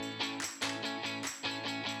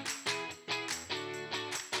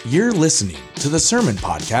You're listening to the sermon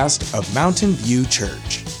podcast of Mountain View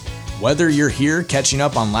Church. Whether you're here catching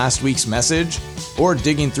up on last week's message or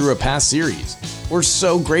digging through a past series, we're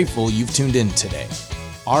so grateful you've tuned in today.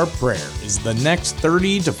 Our prayer is the next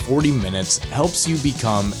 30 to 40 minutes helps you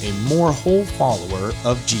become a more whole follower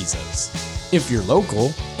of Jesus. If you're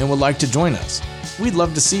local and would like to join us, we'd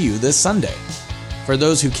love to see you this Sunday. For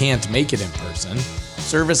those who can't make it in person,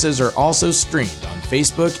 services are also streamed on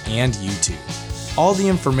Facebook and YouTube. All the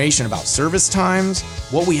information about service times,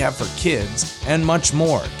 what we have for kids, and much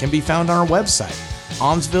more can be found on our website,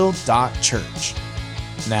 almsville.church.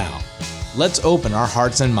 Now, let's open our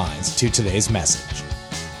hearts and minds to today's message.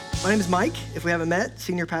 My name is Mike. If we haven't met,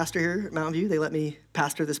 senior pastor here at Mountain View. They let me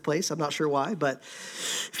pastor this place. I'm not sure why, but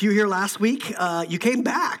if you were here last week, you came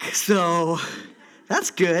back. So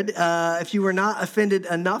that's good. If you were not offended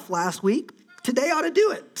enough last week, today ought to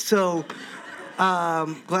do it. So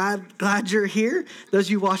glad you're here. Those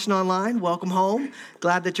of you watching online, welcome home.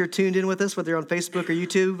 Glad that you're tuned in with us, whether you're on Facebook or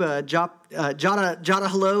YouTube. Jot a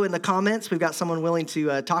hello in the comments. We've got someone willing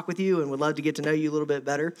to talk with you and would love to get to know you a little bit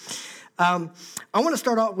better. I want to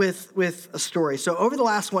start out with a story. So over the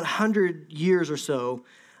last 100 years or so,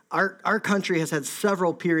 our country has had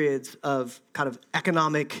several periods of kind of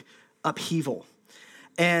economic upheaval.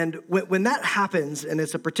 And when that happens, and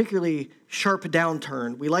it's a particularly sharp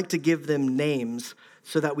downturn, we like to give them names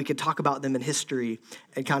so that we can talk about them in history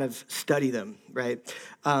and kind of study them, right?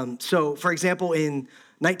 So, for example, in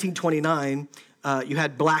 1929, you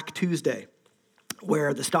had Black Tuesday,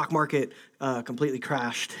 where the stock market completely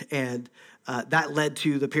crashed, and that led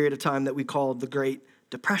to the period of time that we called the Great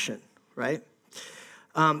Depression, right?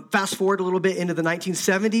 Fast forward a little bit into the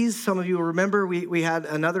 1970s. Some of you will remember we had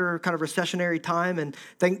another kind of recessionary time, and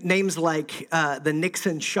names like the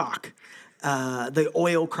Nixon shock, the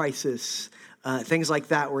oil crisis, things like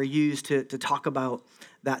that were used to talk about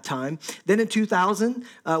that time. Then in 2000,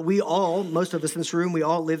 most of us in this room, we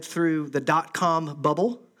all lived through the dot-com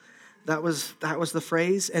bubble. That was the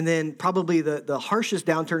phrase. And then probably the harshest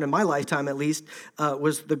downturn in my lifetime, at least,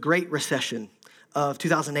 was the Great Recession of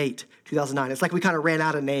 2008, 2009. It's like we kind of ran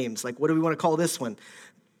out of names. Like, what do we want to call this one?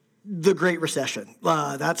 The Great Recession.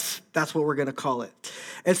 That's what we're going to call it.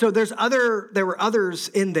 And so there were others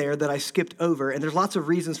in there that I skipped over, and there's lots of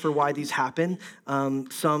reasons for why these happen.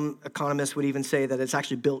 Some economists would even say that it's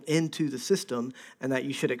actually built into the system and that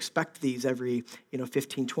you should expect these every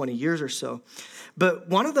 15, 20 years or so. But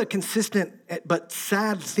one of the consistent but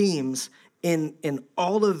sad themes in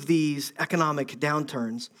all of these economic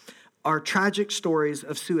downturns are tragic stories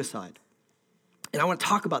of suicide. And I want to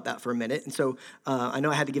talk about that for a minute. And so I know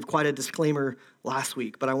I had to give quite a disclaimer last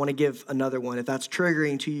week, but I want to give another one. If that's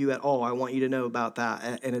triggering to you at all, I want you to know about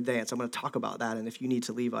that in advance. I'm going to talk about that. And if you need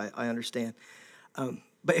to leave, I understand.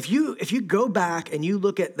 But if you go back and you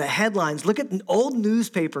look at the headlines, look at old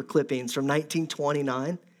newspaper clippings from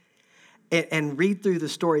 1929 and read through the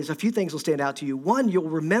stories, a few things will stand out to you. One, you'll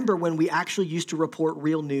remember when we actually used to report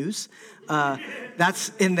real news. That's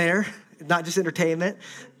in there, not just entertainment.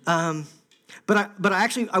 But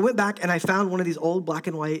I went back and I found one of these old black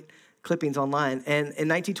and white clippings online. And in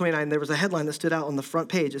 1929, there was a headline that stood out on the front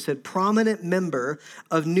page. It said, "Prominent member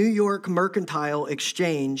of New York Mercantile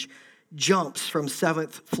Exchange jumps from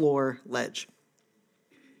 7th floor ledge."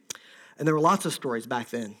 And there were lots of stories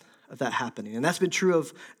back then of that happening. And that's been true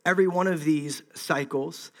of every one of these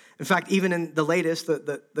cycles. In fact, even in the latest,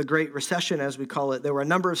 the Great Recession, as we call it, there were a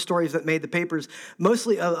number of stories that made the papers,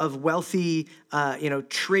 mostly of wealthy,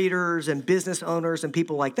 traders and business owners and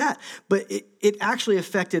people like that. But it actually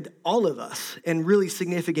affected all of us in really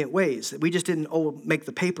significant ways. We just didn't make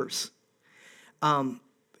the papers. In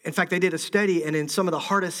fact, they did a study, and in some of the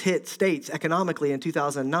hardest hit states economically in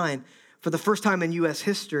 2009, for the first time in U.S.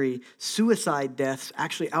 history, suicide deaths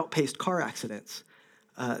actually outpaced car accidents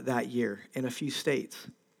that year in a few states.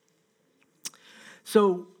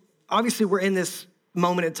 So obviously we're in this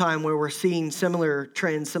moment in time where we're seeing similar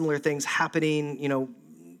trends, similar things happening.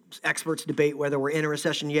 Experts debate whether we're in a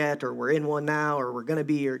recession yet or we're in one now or we're going to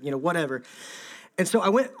be or, whatever. And so I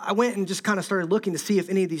went and just kind of started looking to see if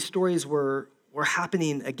any of these stories were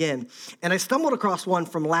happening again. And I stumbled across one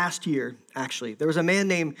from last year, actually. There was a man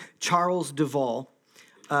named Charles Duvall,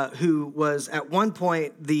 who was at one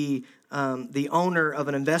point the owner of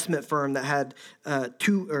an investment firm that had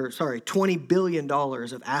 $20 billion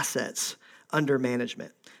of assets under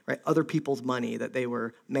management, right? Other people's money that they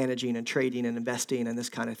were managing and trading and investing and this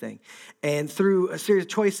kind of thing. And through a series of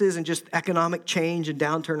choices and just economic change and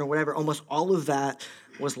downturn or whatever, almost all of that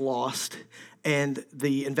was lost, and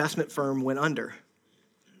the investment firm went under.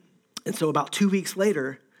 And so about 2 weeks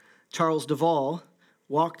later, Charles Duvall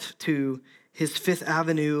walked to his Fifth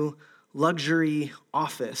Avenue luxury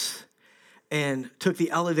office and took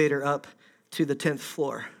the elevator up to the 10th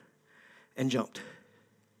floor and jumped.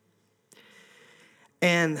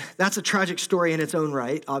 And that's a tragic story in its own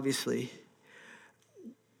right, obviously.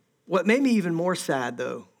 What made me even more sad,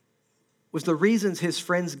 though, was the reasons his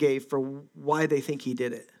friends gave for why they think he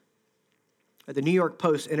did it. The New York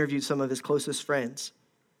Post interviewed some of his closest friends.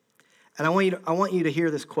 And I want you to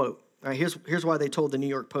hear this quote. All right, here's why they told the New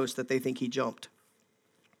York Post that they think he jumped.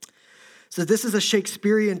 It says, "This is a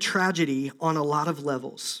Shakespearean tragedy on a lot of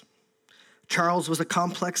levels. Charles was a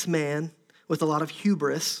complex man with a lot of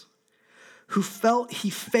hubris who felt he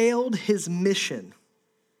failed his mission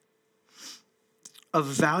of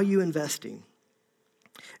value investing,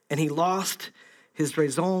 and he lost his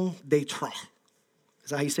raison d'etre." Is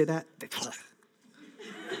that how you say that?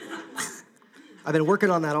 I've been working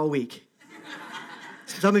on that all week.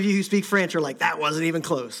 Some of you who speak French are like, that wasn't even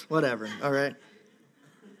close. Whatever, all right?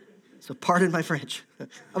 So pardon my French.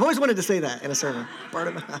 I've always wanted to say that in a sermon.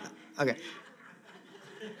 Pardon my, okay.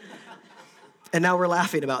 And now we're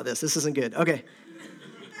laughing about this. This isn't good. Okay.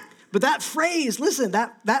 But that phrase, listen,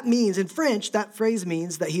 that means, in French, that phrase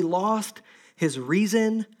means that he lost his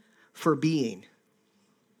reason for being,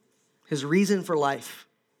 his reason for life.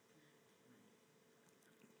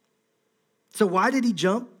 So why did he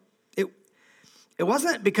jump? It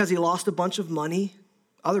wasn't because he lost a bunch of money,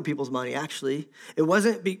 other people's money, actually. It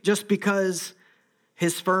wasn't just because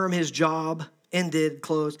his firm, his job ended,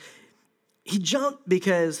 closed. He jumped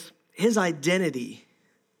because his identity,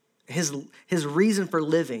 his reason for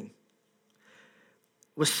living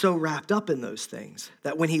was so wrapped up in those things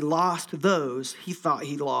that when he lost those, he thought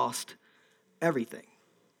he lost everything.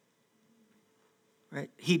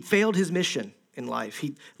 Right? He'd failed his mission in life.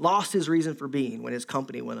 He lost his reason for being when his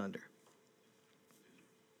company went under.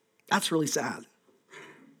 That's really sad.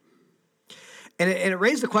 And it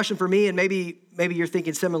raised the question for me, and maybe you're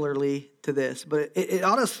thinking similarly to this, but it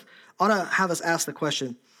ought to have us ask the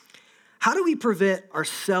question, how do we prevent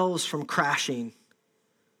ourselves from crashing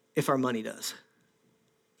if our money does?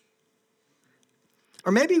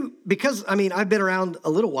 Or maybe because, I've been around a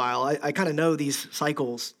little while, I kind of know these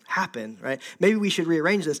cycles happen, right? Maybe we should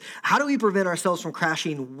rearrange this. How do we prevent ourselves from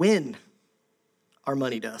crashing when our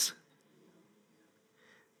money does?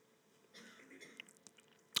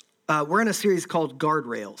 We're in a series called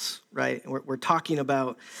Guardrails, right? And we're talking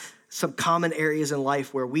about some common areas in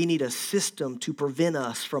life where we need a system to prevent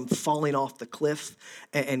us from falling off the cliff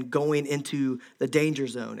and going into the danger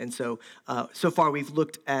zone. And so far we've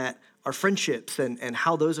looked at our friendships and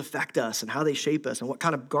how those affect us and how they shape us and what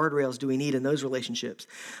kind of guardrails do we need in those relationships.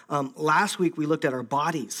 Last week we looked at our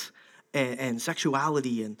bodies and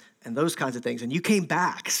sexuality and those kinds of things. And you came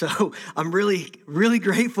back, so I'm really, really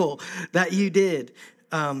grateful that you did.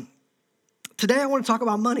 Today I want to talk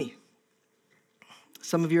about money.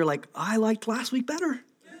 Some of you are like, I liked last week better.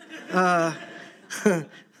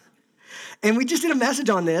 And we just did a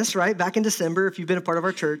message on this, right? Back in December, if you've been a part of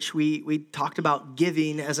our church, we talked about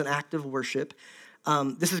giving as an act of worship.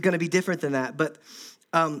 This is going to be different than that, but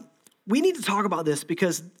we need to talk about this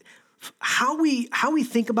because how we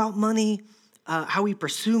think about money, how we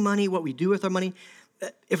pursue money, what we do with our money,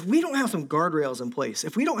 if we don't have some guardrails in place,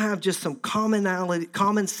 if we don't have just some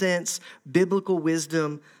common sense, biblical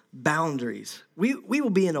wisdom, boundaries, we will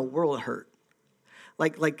be in a world of hurt.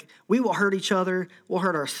 Like we will hurt each other, we'll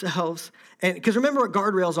hurt ourselves. And because remember what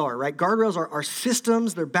guardrails are, right? Guardrails are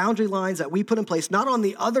systems, they're boundary lines that we put in place, not on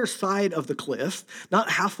the other side of the cliff, not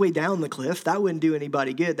halfway down the cliff. That wouldn't do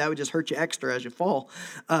anybody good. That would just hurt you extra as you fall.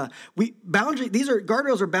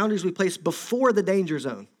 Guardrails are boundaries we place before the danger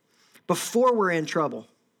zone, before we're in trouble.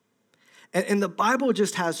 And the Bible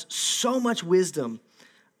just has so much wisdom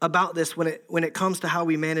about this when it comes to how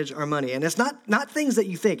we manage our money. And it's not things that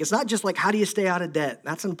you think. It's not just like, how do you stay out of debt?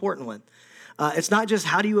 That's an important one. It's not just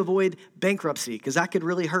how do you avoid bankruptcy, because that could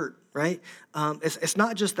really hurt, right? It's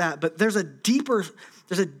not just that, but there's a deeper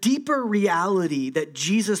reality that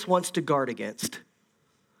Jesus wants to guard against.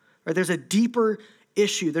 Right? There's a deeper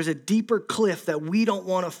issue. There's a deeper cliff that we don't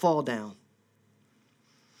want to fall down.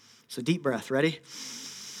 So deep breath, ready?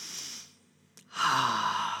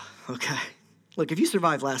 Okay. Look, if you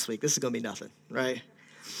survived last week, this is going to be nothing, right?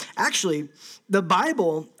 Actually, the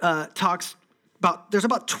Bible talks about, there's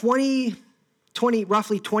about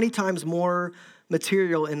roughly 20 times more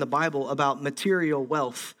material in the Bible about material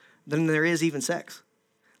wealth than there is even sex.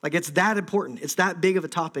 Like, it's that important. It's that big of a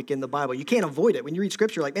topic in the Bible. You can't avoid it. When you read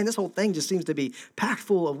scripture, like, man, this whole thing just seems to be packed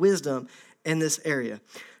full of wisdom. in this area.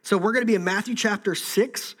 So we're going to be in Matthew chapter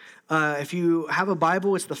 6. If you have a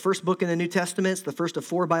Bible, it's the first book in the New Testament. It's the first of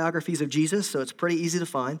 4 biographies of Jesus, so it's pretty easy to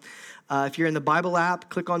find. If you're in the Bible app,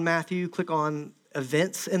 click on Matthew, click on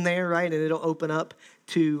events in there, right? And it'll open up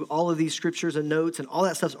to all of these scriptures and notes, and all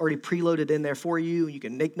that stuff's already preloaded in there for you. You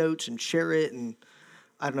can make notes and share it, and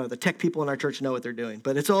I don't know, the tech people in our church know what they're doing,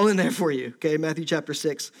 but it's all in there for you, okay? Matthew chapter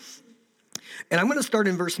 6. And I'm going to start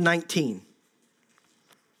in verse 19.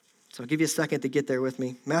 So I'll give you a second to get there with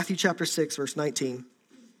me. Matthew chapter 6, verse 19.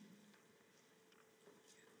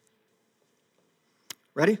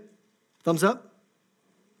 Ready? Thumbs up?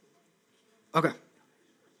 Okay.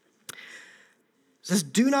 It says,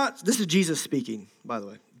 this is Jesus speaking, by the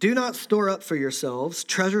way. Do not store up for yourselves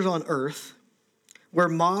treasures on earth where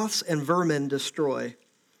moths and vermin destroy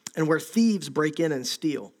and where thieves break in and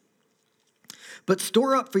steal. But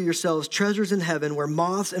store up for yourselves treasures in heaven where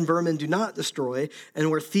moths and vermin do not destroy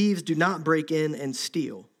and where thieves do not break in and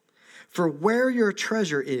steal. For where your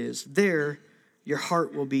treasure is, there your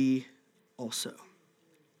heart will be also.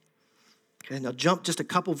 Okay, now jump just a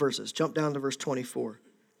couple verses. Jump down to verse 24.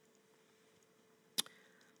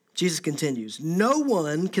 Jesus continues, no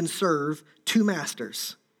one can serve 2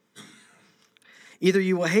 masters. Either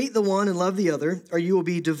you will hate the one and love the other, or you will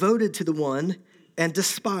be devoted to the one and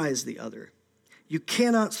despise the other. You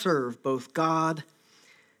cannot serve both God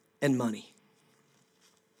and money.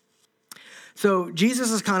 So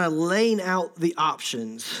Jesus is kind of laying out the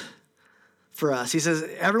options for us. He says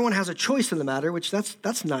everyone has a choice in the matter, which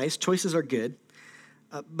that's nice. Choices are good.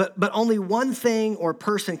 But only one thing or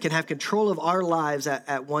person can have control of our lives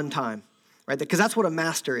at one time, right? Because that's what a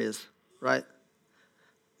master is, right?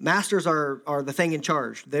 Masters are the thing in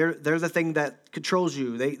charge. They're the thing that controls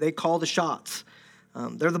you. They call the shots.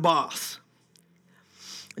 They're the boss.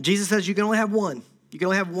 Jesus says you can only have one. You can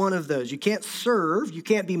only have one of those. You can't serve. You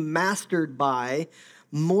can't be mastered by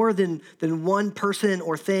more than one person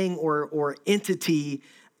or thing or entity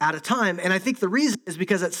at a time. And I think the reason is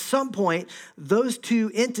because at some point, those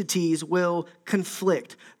 2 entities will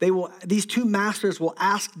conflict. These 2 masters will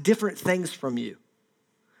ask different things from you.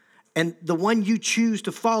 And the one you choose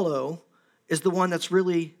to follow is the one that's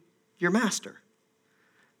really your master.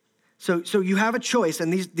 So you have a choice,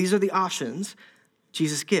 and these are the options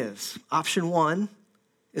Jesus gives. Option 1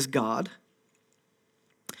 is God,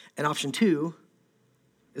 and option 2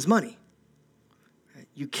 is money.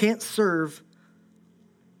 You can't serve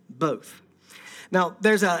both. Now,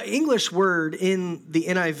 there's an English word in the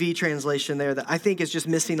NIV translation there that I think is just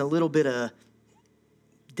missing a little bit of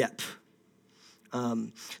depth.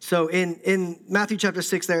 So in Matthew chapter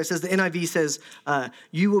 6 there, it says, the NIV says,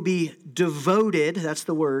 you will be devoted, that's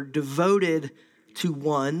the word, devoted to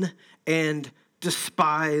one and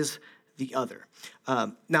despise the other.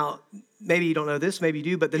 Now, maybe you don't know this, maybe you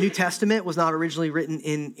do, but the New Testament was not originally written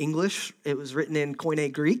in English. It was written in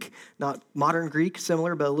Koine Greek, not modern Greek,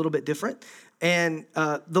 similar, but a little bit different. And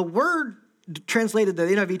the word translated, the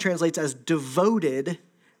NIV translates as devoted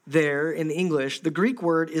there in English. The Greek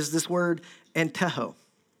word is this word anteho,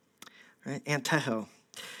 right? Anteho.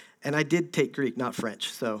 And I did take Greek, not French,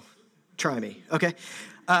 so try me, okay?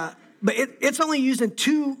 But it's only used in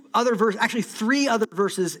 2 other verses, actually 3 other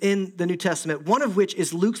verses in the New Testament, one of which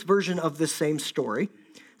is Luke's version of this same story.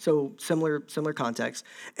 So similar context.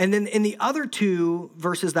 And then in the other 2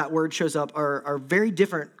 verses that word shows up are very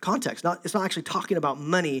different contexts. It's not actually talking about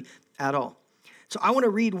money at all. So I want to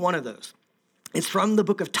read one of those. It's from the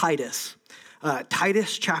book of Titus,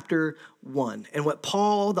 Titus chapter 1. And what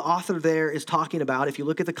Paul, the author there, is talking about, if you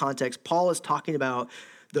look at the context, Paul is talking about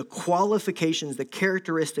the qualifications, the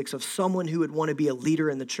characteristics of someone who would want to be a leader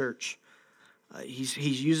in the church. He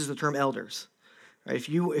uses the term elders. Right? If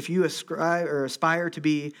you ascribe or aspire to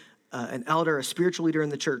be an elder, a spiritual leader in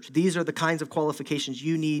the church, these are the kinds of qualifications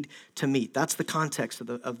you need to meet. That's the context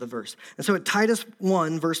of the verse. And so at Titus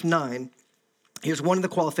 1, verse 9, here's one of the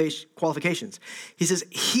qualifications. He says,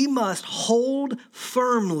 he must hold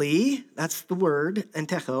firmly, that's the word,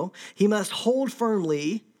 antecho, he must hold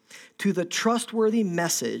firmly to the trustworthy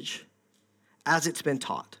message as it's been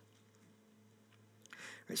taught.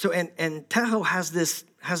 So, and teho has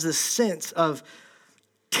this sense of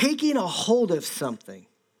taking a hold of something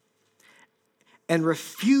and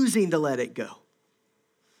refusing to let it go.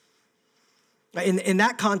 In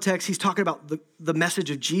that context, he's talking about the message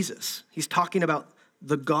of Jesus. He's talking about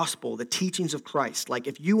the gospel, the teachings of Christ. Like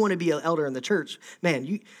if you want to be an elder in the church, man,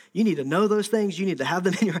 you need to know those things. You need to have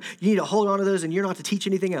them you need to hold on to those, and you're not to teach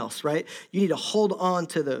anything else, right? You need to hold on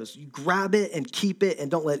to those. You grab it and keep it, and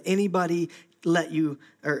don't let anybody let you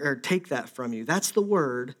or take that from you. That's the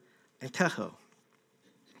word, antecho.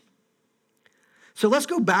 So let's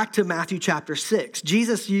go back to Matthew chapter 6.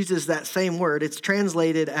 Jesus uses that same word. It's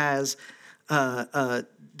translated as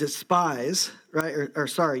despise, right? Or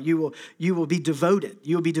sorry, you will be devoted.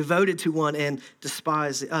 You will be devoted to one and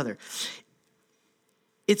despise the other.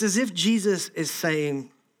 It's as if Jesus is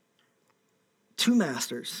saying, two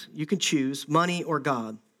masters, you can choose money or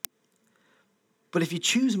God. But if you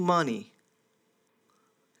choose money,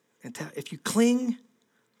 and if you cling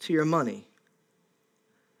to your money,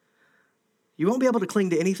 you won't be able to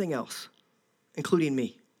cling to anything else, including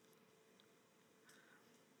me.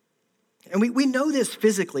 And we know this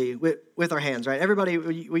physically with our hands, right? Everybody,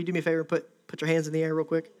 will you do me a favor? Put your hands in the air real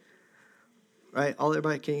quick. Right?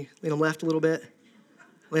 Everybody, can you lean them left a little bit?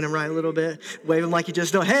 Lean them right a little bit. Wave them like you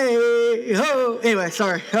just know, hey, ho. Anyway,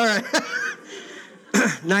 sorry. All right.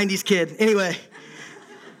 90s kid. Anyway,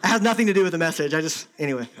 it has nothing to do with the message.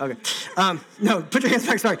 Anyway, okay. No, put your hands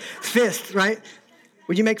back, sorry. Fist, right?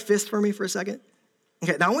 Would you make fist for me for a second?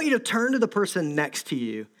 Okay, now I want you to turn to the person next to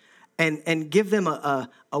you and give them a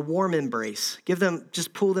warm embrace.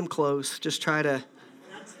 Just pull them close. Just try to.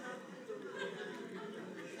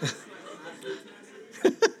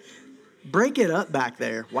 Break it up back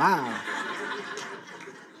there. Wow.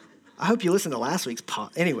 I hope you listened to last week's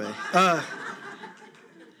pod. Anyway.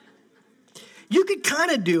 You could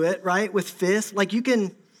kind of do it, right, with fists. Like you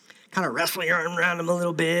can kind of wrestle your arm around them a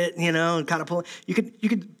little bit, and kind of pull. You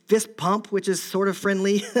could fist pump, which is sort of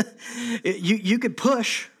friendly. You could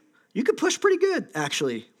push. You could push pretty good,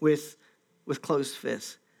 actually, with closed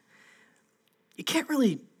fists. You can't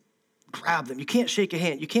really grab them. You can't shake a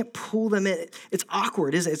hand. You can't pull them in. It's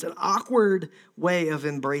awkward, isn't it? It's an awkward way of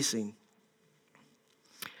embracing.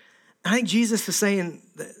 I think Jesus is saying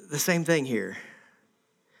the same thing here.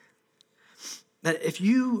 That if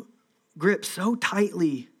you grip so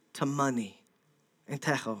tightly to money and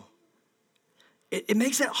techo, it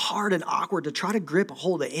makes it hard and awkward to try to grip a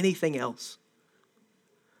hold of anything else.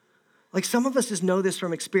 Like some of us just know this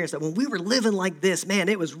from experience, that when we were living like this, man,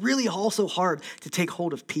 it was really also hard to take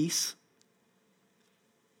hold of peace.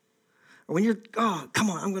 Or when you're, oh, come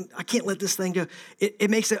on, I can't let this thing go. It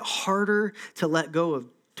makes it harder to let go of,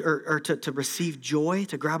 or to receive joy,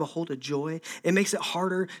 to grab a hold of joy. It makes it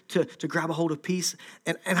harder to grab a hold of peace.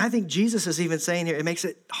 And I think Jesus is even saying here, it makes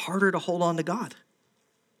it harder to hold on to God.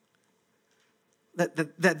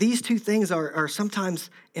 That these two things are sometimes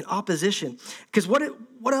in opposition. Because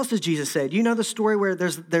what else does Jesus say? Do you know the story where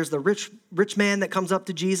there's the rich man that comes up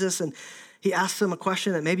to Jesus and he asks him a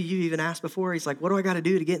question that maybe you even asked before? He's like, what do I got to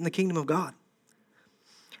do to get in the kingdom of God?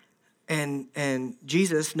 And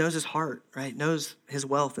Jesus knows his heart, right? Knows his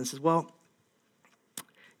wealth and says, well,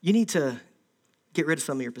 you need to get rid of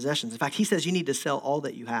some of your possessions. In fact, he says you need to sell all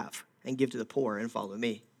that you have and give to the poor and follow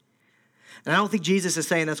me. And I don't think Jesus is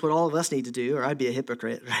saying that's what all of us need to do, or I'd be a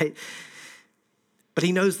hypocrite, right? But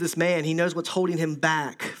he knows this man. He knows what's holding him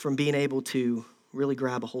back from being able to really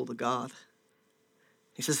grab a hold of God.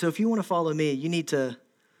 He says, so if you want to follow me, you need to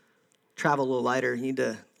travel a little lighter. You need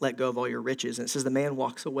to let go of all your riches. And it says the man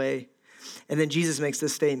walks away. And then Jesus makes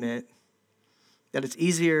this statement that it's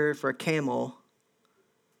easier for a camel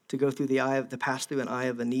to go through to pass through an eye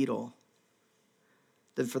of a needle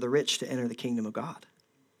than for the rich to enter the kingdom of God.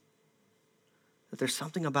 That there's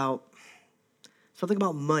something about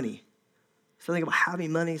money, something about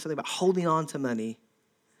having money, something about holding on to money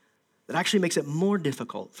that actually makes it more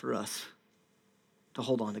difficult for us to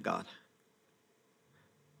hold on to God.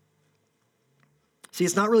 See,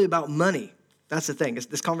 it's not really about money. That's the thing.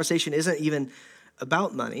 This conversation isn't even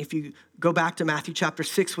about money. If you go back to Matthew chapter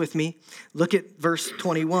 6 with me, look at verse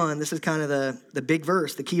 21. This is kind of the big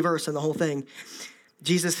verse, the key verse in the whole thing.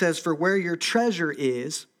 Jesus says, for where your treasure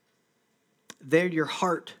is, there your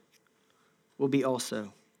heart will be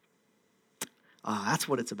also. That's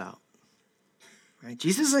what it's about. Right?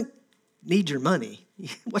 Jesus doesn't need your money.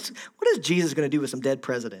 What is Jesus going to do with some dead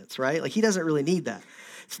presidents, right? Like he doesn't really need that.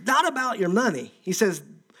 It's not about your money. He says,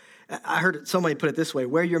 I heard somebody put it this way,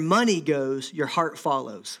 where your money goes, your heart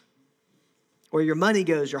follows. Where your money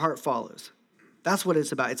goes, your heart follows. That's what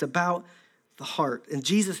it's about. It's about the heart. And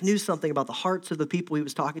Jesus knew something about the hearts of the people he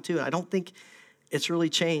was talking to, and I don't think it's really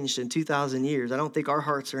changed in 2,000 years. I don't think our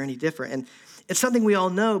hearts are any different. And it's something we all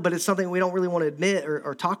know, but it's something we don't really want to admit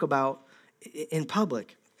or talk about in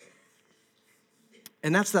public.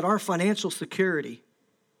 And that's that our financial security,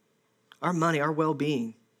 our money, our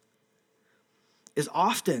well-being is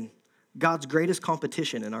often God's greatest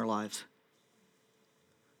competition in our lives.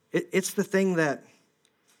 It's the thing that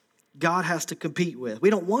God has to compete with. We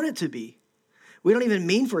don't want it to be. We don't even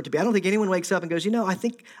mean for it to be. I don't think anyone wakes up and goes, I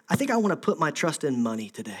think I want to put my trust in money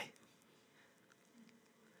today.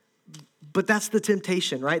 But that's the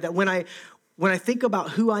temptation, right? That when when I think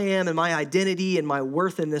about who I am and my identity and my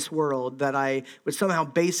worth in this world, that I would somehow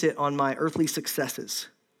base it on my earthly successes.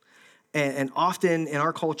 And often in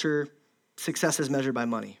our culture, success is measured by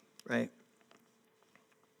money, right?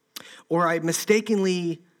 Or I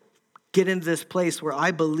mistakenly get into this place where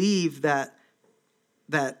I believe that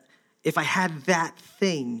if I had that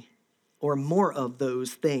thing or more of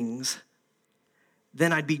those things,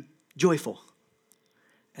 then I'd be joyful.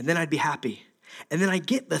 And then I'd be happy. And then I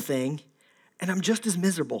get the thing, and I'm just as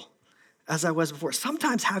miserable as I was before.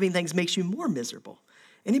 Sometimes having things makes you more miserable.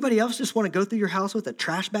 Anybody else just want to go through your house with a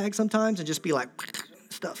trash bag sometimes and just be like,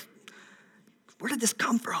 stuff? Where did this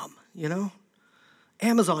come from, you know?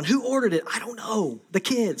 Amazon, who ordered it? I don't know. The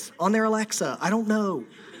kids on their Alexa, I don't know.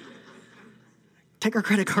 Take our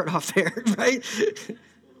credit card off there, right?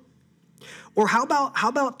 Or how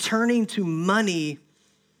about turning to money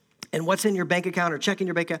and what's in your bank account or checking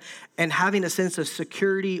your bank account and having a sense of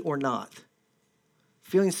security or not?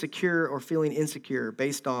 Feeling secure or feeling insecure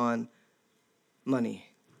based on money.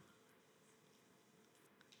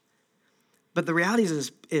 But the reality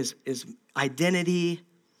is identity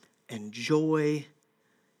and joy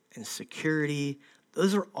and security.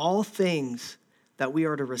 Those are all things that we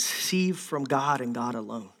are to receive from God and God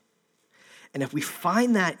alone. And if we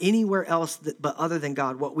find that anywhere else but other than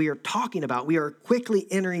God, what we are talking about, we are quickly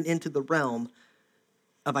entering into the realm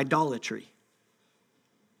of idolatry.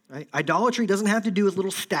 Right? Idolatry doesn't have to do with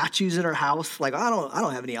little statues in our house. Like, I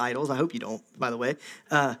don't have any idols. I hope you don't, by the way.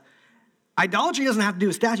 Idolatry doesn't have to do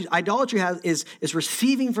with statues. Idolatry is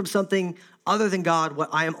receiving from something other than God what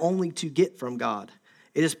I am only to get from God.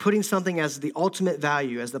 It is putting something as the ultimate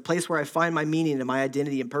value, as the place where I find my meaning and my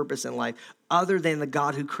identity and purpose in life, other than the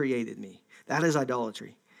God who created me. That is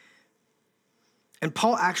idolatry. And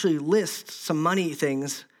Paul actually lists some money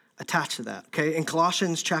things attached to that. Okay, in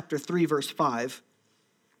Colossians chapter 3, verse 5,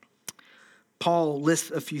 Paul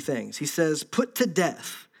lists a few things. He says, put to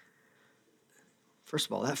death. First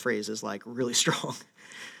of all, that phrase is like really strong.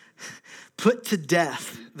 Put to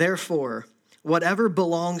death, therefore, whatever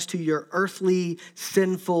belongs to your earthly,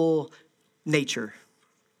 sinful nature.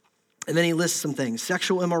 And then he lists some things: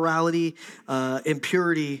 sexual immorality,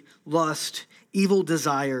 impurity, lust, evil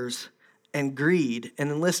desires, and greed.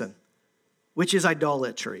 And then listen, which is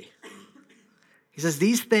idolatry. He says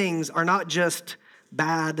these things are not just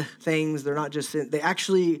bad things. They're not just sin. They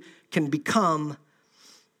actually can become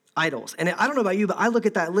idols. And I don't know about you, but I look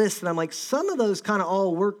at that list and I'm like, some of those kind of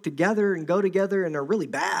all work together and go together and they're really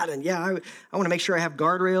bad. And yeah, I want to make sure I have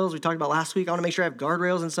guardrails. We talked about last week. I want to make sure I have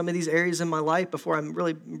guardrails in some of these areas in my life before I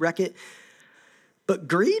really wreck it. But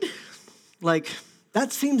greed, like,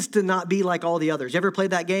 that seems to not be like all the others. You ever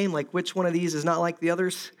played that game? Like, which one of these is not like the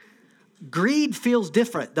others? Greed feels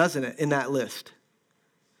different, doesn't it, in that list?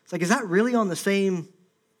 It's like, is that really on the same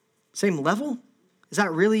level? Is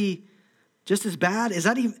that really just as bad? Is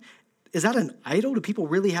that an idol? Do people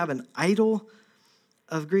really have an idol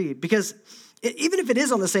of greed? Because even if it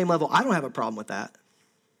is on the same level, I don't have a problem with that.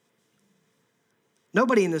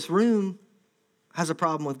 Nobody in this room has a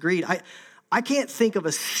problem with greed. I can't think of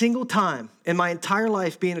a single time in my entire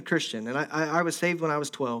life being a Christian, and I was saved when I was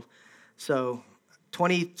 12, so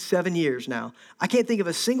 27 years now. I can't think of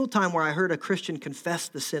a single time where I heard a Christian confess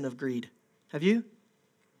the sin of greed. Have you?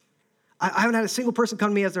 I haven't had a single person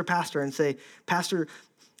come to me as their pastor and say, Pastor,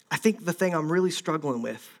 I think the thing I'm really struggling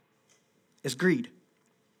with is greed.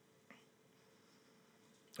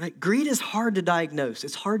 Right? Greed is hard to diagnose.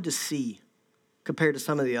 It's hard to see compared to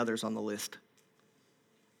some of the others on the list.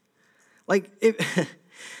 Like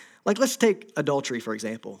let's take adultery, for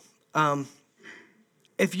example.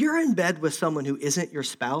 If you're in bed with someone who isn't your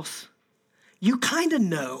spouse, you kind of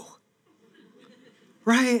know,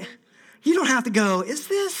 right? You don't have to go, is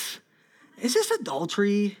this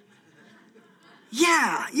adultery?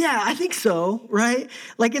 Yeah, I think so, right?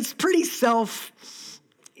 Like, it's pretty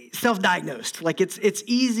self-diagnosed. Like, it's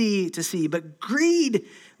easy to see. But greed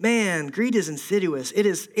is insidious. It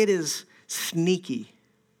is sneaky.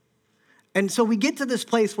 And so we get to this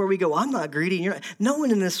place where we go, I'm not greedy. And you're not. No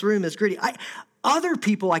one in this room is greedy. Other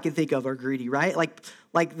people I can think of are greedy, right? Like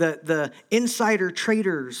the insider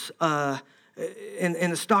traders in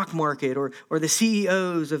the stock market, or the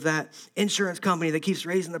CEOs of that insurance company that keeps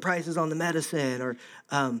raising the prices on the medicine, or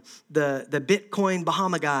the Bitcoin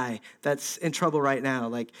Bahama guy that's in trouble right now.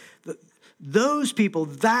 Like those people,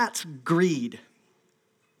 that's greed.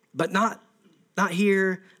 But not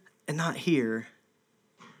here and not here.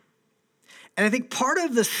 And I think part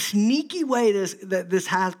of the sneaky way that this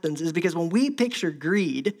happens is because when we picture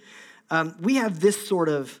greed, we have this sort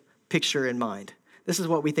of picture in mind. This is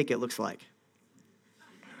what we think it looks like.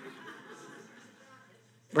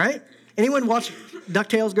 Right? Anyone watch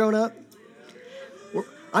DuckTales growing up?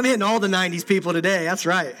 I'm hitting all the 90s people today. That's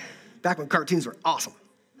right. Back when cartoons were awesome.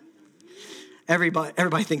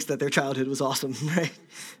 Everybody thinks that their childhood was awesome, right?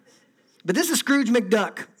 But this is Scrooge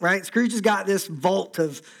McDuck, right? Scrooge has got this vault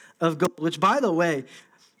of gold, which, by the way,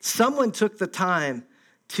 someone took the time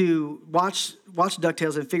to watch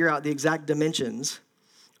DuckTales and figure out the exact dimensions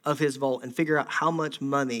of his vault and figure out how much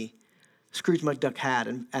money Scrooge McDuck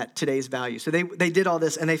had at today's value. So they did all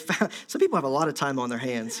this, and they found, some people have a lot of time on their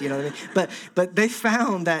hands, you know what I mean? But they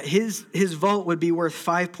found that his vault would be worth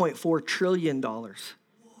 $5.4 trillion.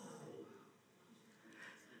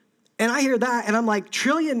 And I hear that, and I'm like,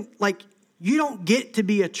 trillion, like, you don't get to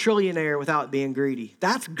be a trillionaire without being greedy.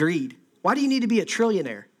 That's greed. Why do you need to be a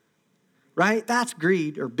trillionaire? Right? That's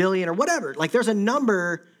greed, or billion, or whatever. Like, there's a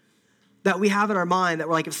number that we have in our mind that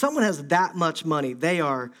we're like, if someone has that much money, they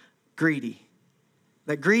are greedy.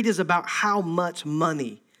 That greed is about how much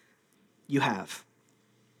money you have.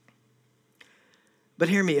 But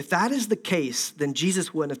hear me, if that is the case, then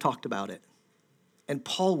Jesus wouldn't have talked about it. And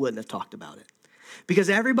Paul wouldn't have talked about it. Because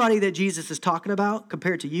everybody that Jesus is talking about,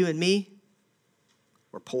 compared to you and me,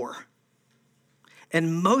 we're poor.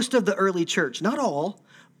 And most of the early church, not all,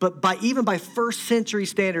 but even by first century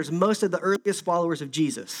standards, most of the earliest followers of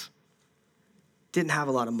Jesus didn't have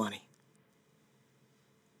a lot of money.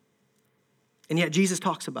 And yet Jesus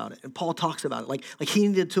talks about it, and Paul talks about it. Like he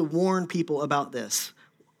needed to warn people about this.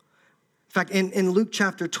 In fact, in Luke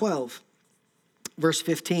chapter 12, verse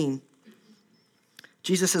 15,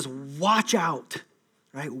 Jesus says, watch out,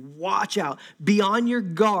 right? Watch out. Be on your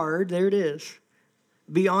guard, there it is.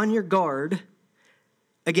 Be on your guard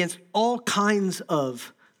against all kinds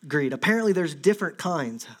of greed. Apparently there's different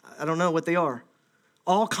kinds. I don't know what they are.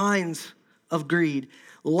 All kinds of greed.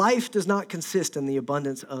 Life does not consist in the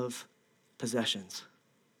abundance of possessions.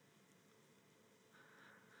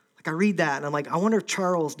 Like, I read that and I'm like, I wonder if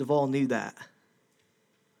Charles Duvall knew that.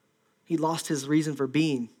 He lost his reason for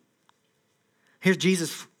being. Here's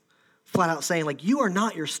Jesus flat out saying, like, you are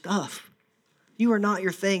not your stuff. You are not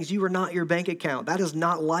your things. You are not your bank account. That is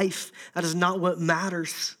not life. That is not what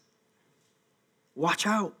matters. Watch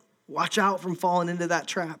out. Watch out from falling into that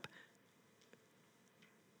trap.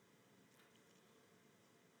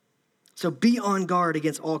 So be on guard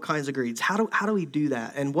against all kinds of greeds. How do we do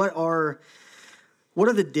that? And what are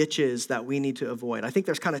the ditches that we need to avoid? I think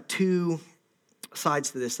there's kind of two sides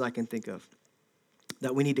to this that I can think of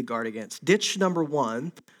that we need to guard against. Ditch number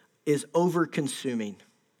one is over-consuming.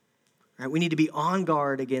 Right? We need to be on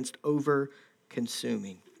guard against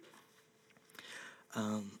over-consuming.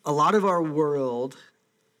 A lot of our world,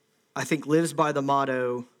 I think, lives by the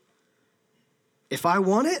motto, if I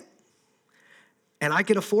want it and I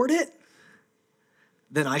can afford it,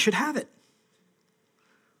 then I should have it.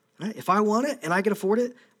 Right? If I want it and I can afford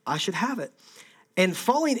it, I should have it. And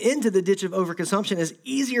falling into the ditch of overconsumption is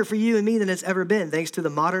easier for you and me than it's ever been, thanks to the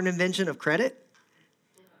modern invention of credit.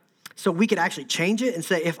 So we could actually change it and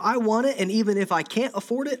say, if I want it, and even if I can't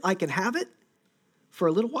afford it, I can have it for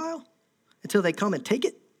a little while until they come and take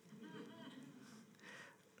it.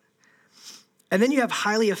 And then you have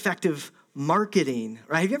highly effective marketing,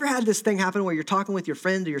 right? Have you ever had this thing happen where you're talking with your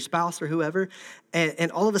friend or your spouse or whoever,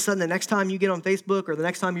 and all of a sudden the next time you get on Facebook or the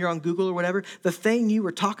next time you're on Google or whatever, the thing you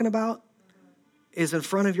were talking about is in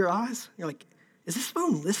front of your eyes? You're like, is this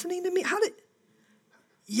phone listening to me?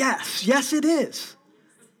 Yes, it is.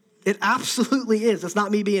 It absolutely is. It's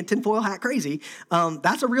not me being tinfoil hat crazy.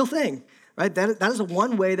 That's a real thing, right? That is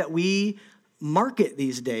one way that we market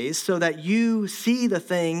these days, so that you see the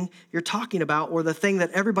thing you're talking about, or the thing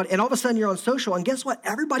that everybody, and all of a sudden you're on social, and guess what?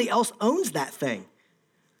 Everybody else owns that thing.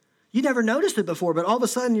 You never noticed it before, but all of a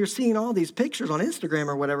sudden you're seeing all these pictures on Instagram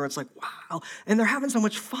or whatever. It's like, wow, and they're having so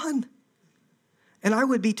much fun. And I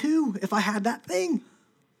would be too if I had that thing.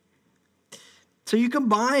 So you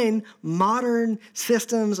combine modern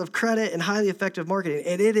systems of credit and highly effective marketing,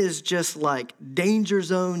 and it is just like danger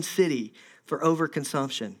zone city for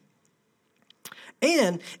overconsumption.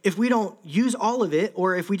 And if we don't use all of it,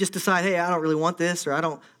 or if we just decide, hey, I don't really want this, or I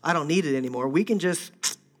don't need it anymore, we can just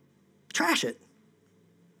trash it.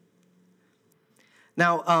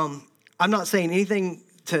 Now, I'm not saying anything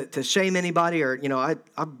to shame anybody, or,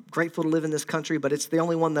 I'm grateful to live in this country, but it's the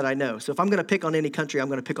only one that I know. So if I'm going to pick on any country, I'm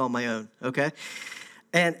going to pick on my own, okay?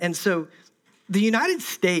 And so the United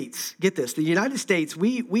States, get this, the United States,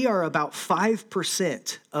 we are about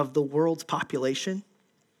 5% of the world's population.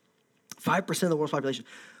 5% of the world's population.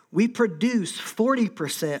 We produce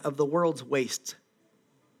 40% of the world's waste.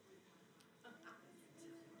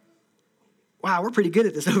 Wow, we're pretty good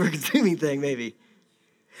at this over-consuming thing, maybe.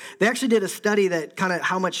 They actually did a study that kind of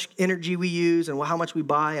how much energy we use and how much we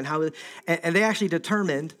buy and they actually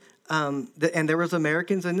determined, and there was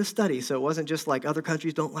Americans in this study, so it wasn't just like other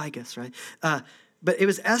countries don't like us, right? But it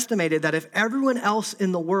was estimated that if everyone else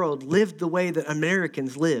in the world lived the way that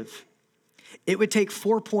Americans live, it would take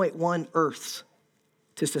 4.1 Earths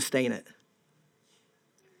to sustain it.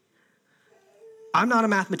 I'm not a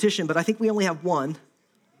mathematician, but I think we only have one,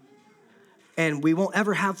 and we won't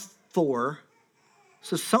ever have 4,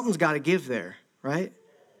 so something's got to give there, right?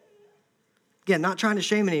 Again, not trying to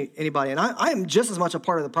shame anybody, and I am just as much a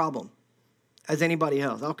part of the problem as anybody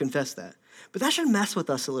else. I'll confess that. But that should mess with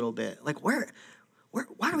us a little bit. Like, why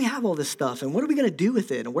do we have all this stuff, and what are we going to do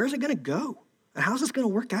with it, and where's it going to go, and how's this going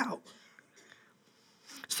to work out?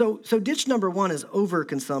 So ditch number 1 is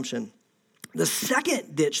overconsumption. The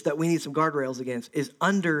second ditch that we need some guardrails against is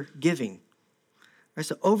under-giving. Right,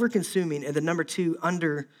 so over-consuming, and then number 2,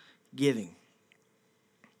 under-giving.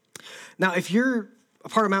 Now, if you're a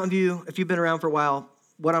part of Mountain View, if you've been around for a while,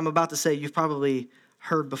 what I'm about to say you've probably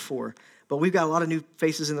heard before. But we've got a lot of new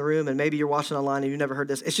faces in the room, and maybe you're watching online and you've never heard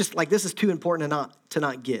this. It's just like this is too important to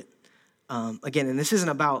not get. Again, and this isn't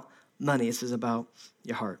about money. This is about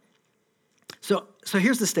your heart. So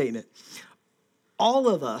here's the statement. All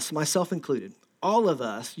of us, myself included, all of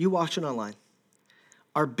us, you watching online,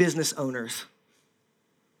 are business owners.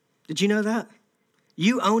 Did you know that?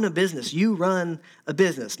 You own a business. You run a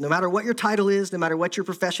business. No matter what your title is, no matter what your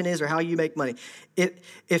profession is or how you make money.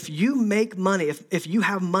 If you make money, if you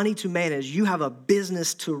have money to manage, you have a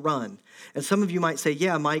business to run. And some of you might say,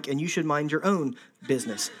 yeah, Mike, and you should mind your own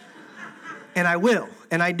business. And I will,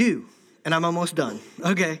 and I do, and I'm almost done,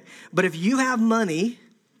 okay? But if you have money,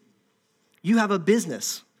 you have a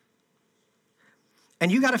business.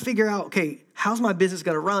 And you got to figure out, okay, how's my business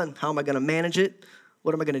going to run? How am I going to manage it?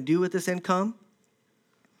 What am I going to do with this income?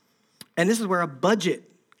 And this is where a budget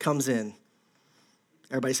comes in.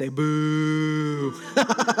 Everybody say, boo.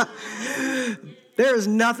 There is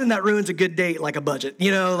nothing that ruins a good date like a budget.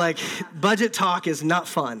 You know, like budget talk is not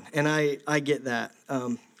fun, and I get that.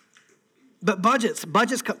 But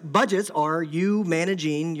budgets are you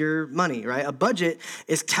managing your money, right? A budget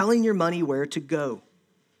is telling your money where to go.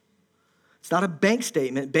 It's not a bank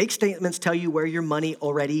statement. Bank statements tell you where your money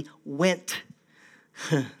already went.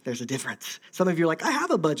 There's a difference. Some of you are like, I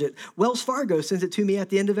have a budget. Wells Fargo sends it to me at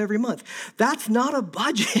the end of every month. That's not a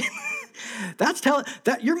budget. That's telling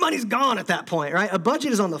that your money's gone at that point, right? A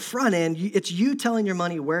budget is on the front end. It's you telling your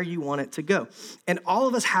money where you want it to go. And all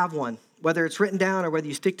of us have one, whether it's written down or whether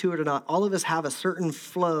you stick to it or not. All of us have a certain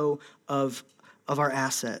flow of our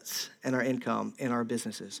assets and our income in our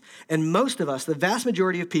businesses. And most of us, the vast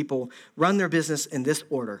majority of people, run their business in this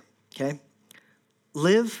order, okay?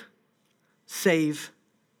 Live, save,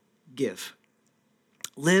 give.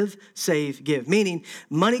 Live, save, give. Meaning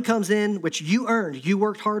money comes in, which you earned, you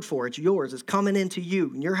worked hard for, it's yours, it's coming into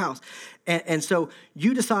you, in your house. And so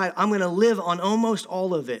you decide, I'm gonna live on almost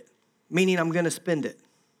all of it, meaning I'm gonna spend it,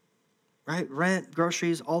 right? Rent,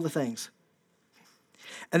 groceries, all the things.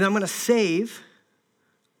 And then I'm gonna save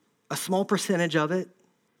a small percentage of it,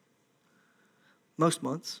 most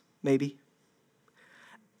months, maybe.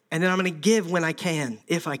 And then I'm gonna give when I can,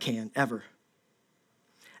 if I can, ever.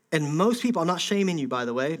 And most people, I'm not shaming you, by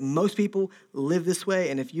the way, most people live this way,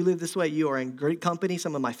 and if you live this way, you are in great company.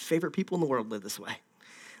 Some of my favorite people in the world live this way.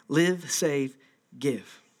 Live, save,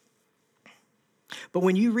 give. But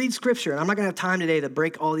when you read scripture, and I'm not gonna have time today to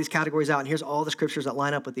break all these categories out, and here's all the scriptures that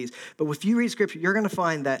line up with these, but if you read scripture, you're gonna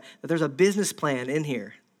find that there's a business plan in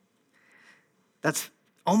here that's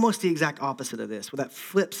almost the exact opposite of this, where that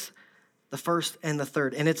flips the first and the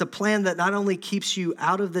third. And it's a plan that not only keeps you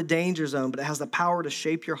out of the danger zone, but it has the power to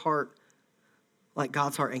shape your heart like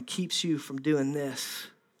God's heart and keeps you from doing this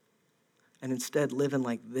and instead living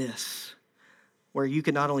like this, where you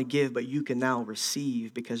can not only give, but you can now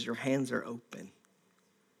receive because your hands are open.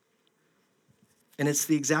 And it's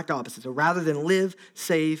the exact opposite. So rather than live,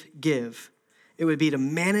 save, give, it would be to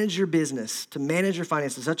manage your business, to manage your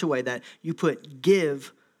finances in such a way that you put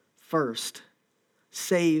give first,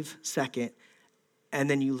 save second, and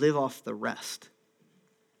then you live off the rest.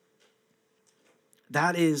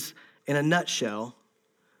 That is, in a nutshell,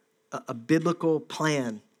 a biblical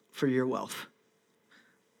plan for your wealth.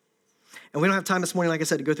 And we don't have time this morning, like I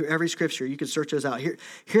said, to go through every scripture. You can search those out.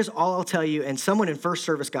 Here's all I'll tell you, and someone in first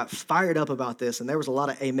service got fired up about this, and there was a lot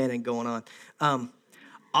of amening going on.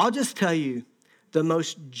 I'll just tell you, the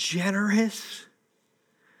most generous,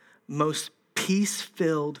 most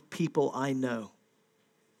peace-filled people I know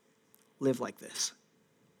live like this.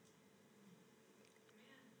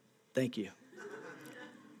 Thank you.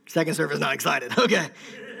 Second service not excited. Okay.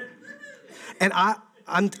 And I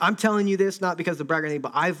I'm telling you this not because of brag or anything,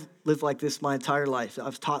 but I've lived like this my entire life.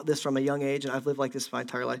 I've taught this from a young age, and I've lived like this my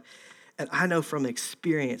entire life. And I know from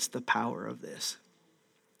experience the power of this.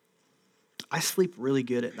 I sleep really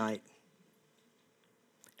good at night.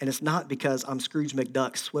 And it's not because I'm Scrooge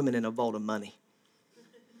McDuck swimming in a vault of money.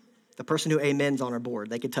 The person who amens on our board,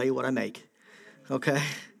 they can tell you what I make, okay?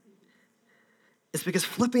 It's because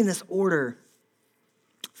flipping this order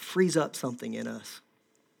frees up something in us.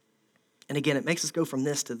 And again, it makes us go from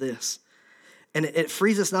this to this. And it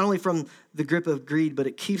frees us not only from the grip of greed, but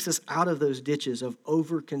it keeps us out of those ditches of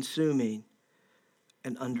over-consuming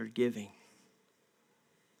and under-giving.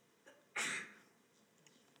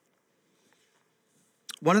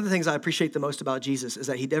 One of the things I appreciate the most about Jesus is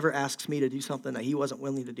that he never asks me to do something that he wasn't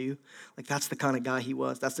willing to do. Like, that's the kind of guy he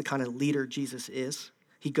was. That's the kind of leader Jesus is.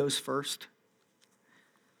 He goes first.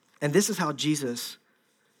 And this is how Jesus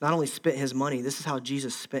not only spent his money, this is how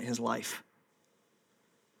Jesus spent his life.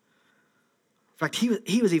 In fact,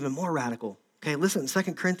 he was even more radical. Okay, listen,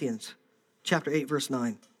 2 Corinthians chapter 8, verse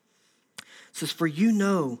 9. It says, for you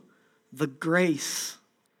know the grace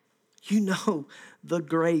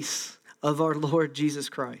of our Lord Jesus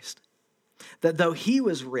Christ, that though he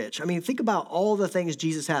was rich, I mean, think about all the things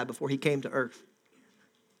Jesus had before he came to earth.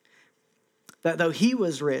 That though he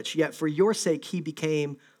was rich, yet for your sake he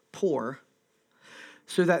became poor,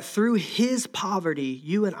 so that through his poverty,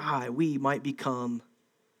 you and we might become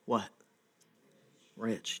what?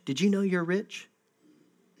 Rich. Did you know you're rich?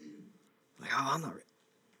 Like, oh, I'm not rich.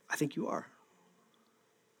 I think you are.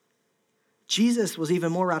 Jesus was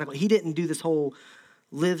even more radical. He didn't do this whole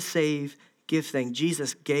live, save, give thing.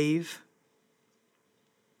 Jesus gave,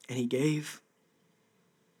 and he gave,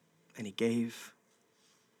 and he gave.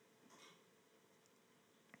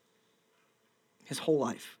 His whole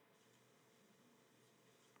life.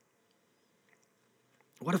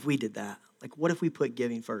 What if we did that? Like, what if we put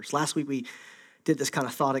giving first? Last week we did this kind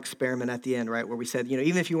of thought experiment at the end, right? Where we said,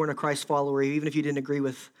 even if you weren't a Christ follower, even if you didn't agree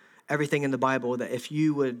with everything in the Bible, that if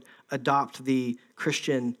you would adopt the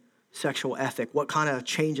Christian sexual ethic, what kind of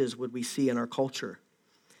changes would we see in our culture?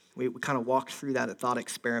 We kind of walked through that at thought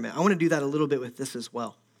experiment. I want to do that a little bit with this as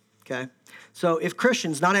well, okay? So if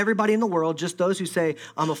Christians, not everybody in the world, just those who say,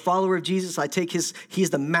 I'm a follower of Jesus,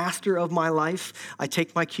 he's the master of my life, I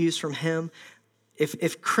take my cues from him.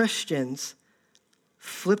 If Christians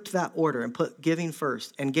flipped that order and put giving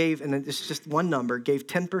first and gave, and it's just one number, gave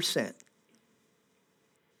 10%,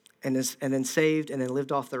 and then saved and then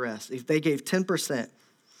lived off the rest. If they gave 10%,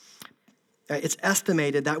 it's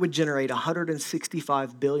estimated that would generate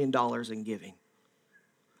 $165 billion in giving.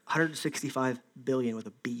 $165 billion with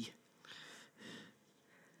a B.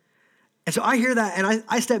 And so I hear that and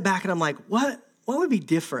I step back and I'm like, what would be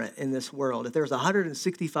different in this world if there was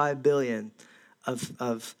 $165 billion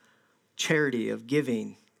of charity, of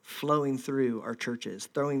giving flowing through our churches,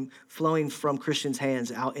 flowing from Christians'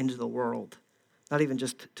 hands out into the world, not even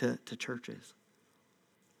just to churches.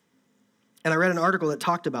 And I read an article that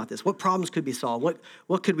talked about this. What problems could be solved?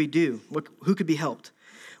 What could we do? Who could be helped?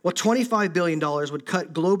 Well, $25 billion would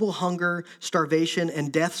cut global hunger, starvation,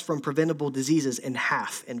 and deaths from preventable diseases in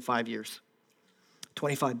half in 5 years.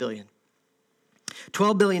 $25 billion.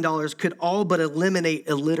 $12 billion could all but eliminate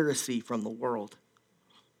illiteracy from the world.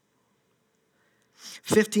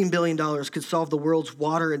 $15 billion could solve the world's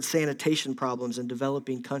water and sanitation problems in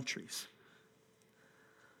developing countries.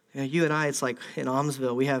 You and I, it's like in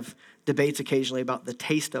Almsville, we have debates occasionally about the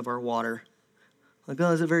taste of our water. Like,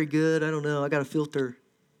 oh, is it very good? I don't know. I got a filter.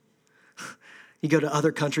 You go to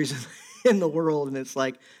other countries in the world, and it's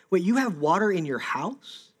like, wait, you have water in your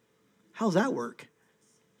house? How's that work?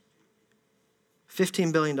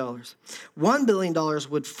 $15 billion. $1 billion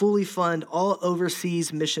would fully fund all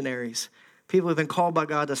overseas missionaries. People who have been called by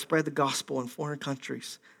God to spread the gospel in foreign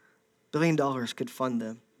countries. $1 billion could fund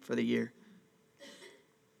them for the year.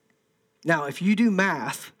 Now, if you do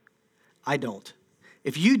math, I don't.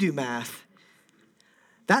 If you do math,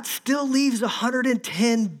 that still leaves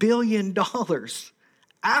 $110 billion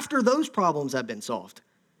after those problems have been solved.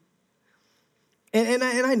 And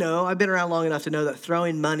I know, I've been around long enough to know that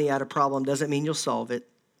throwing money at a problem doesn't mean you'll solve it.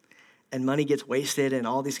 And money gets wasted and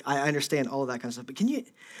all these, I understand all of that kind of stuff. But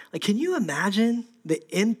can you imagine the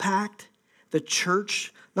impact the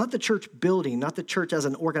church, not the church building, not the church as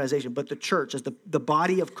an organization, but the church as the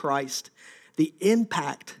body of Christ, the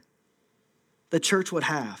impact the church would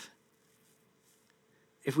have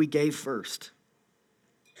if we gave first?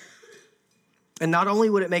 And not only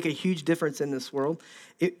would it make a huge difference in this world,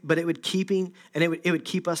 but it would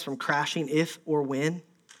keep us from crashing if or when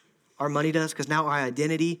our money does, because now our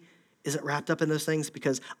identity isn't wrapped up in those things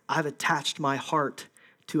because I've attached my heart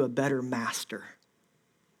to a better master.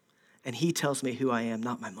 and he tells me who I am,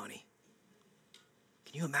 not my money.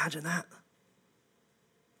 Can you imagine that?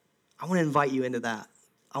 I want to invite you into that.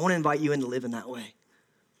 I want to invite you into living that way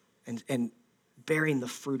and bearing the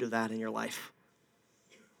fruit of that in your life.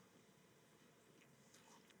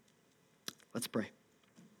 Let's pray.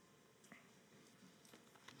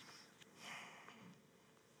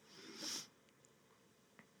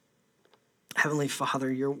 Heavenly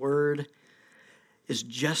Father, your word is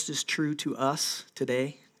just as true to us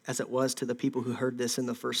today as it was to the people who heard this in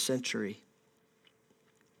the first century.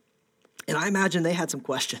 And I imagine they had some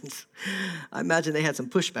questions. I imagine they had some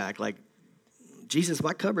pushback, like, Jesus,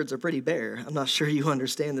 my cupboards are pretty bare. I'm not sure you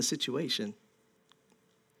understand the situation.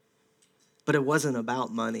 But it wasn't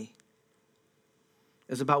about money.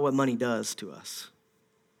 It was about what money does to us.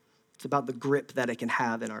 It's about the grip that it can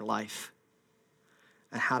have in our life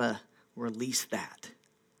and how to release that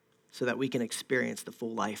so that we can experience the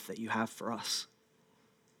full life that you have for us.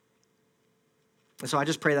 And so I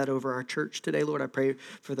just pray that over our church today, Lord. I pray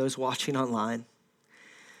for those watching online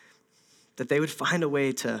that they would find a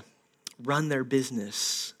way to run their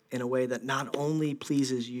business in a way that not only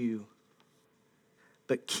pleases you,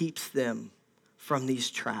 but keeps them from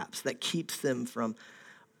these traps, that keeps them from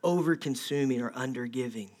over-consuming or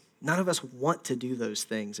under-giving. None of us want to do those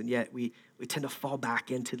things, and yet we tend to fall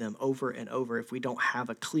back into them over and over if we don't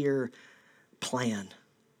have a clear plan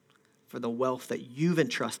for the wealth that you've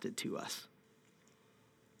entrusted to us.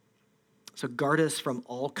 So guard us from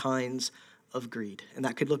all kinds of greed. And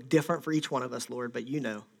that could look different for each one of us, Lord, but you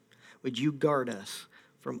know. Would you guard us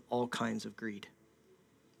from all kinds of greed?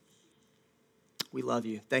 We love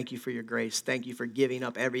you. Thank you for your grace. Thank you for giving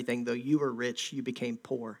up everything. Though you were rich, you became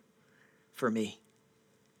poor for me.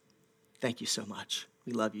 Thank you so much.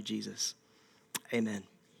 We love you, Jesus. Amen.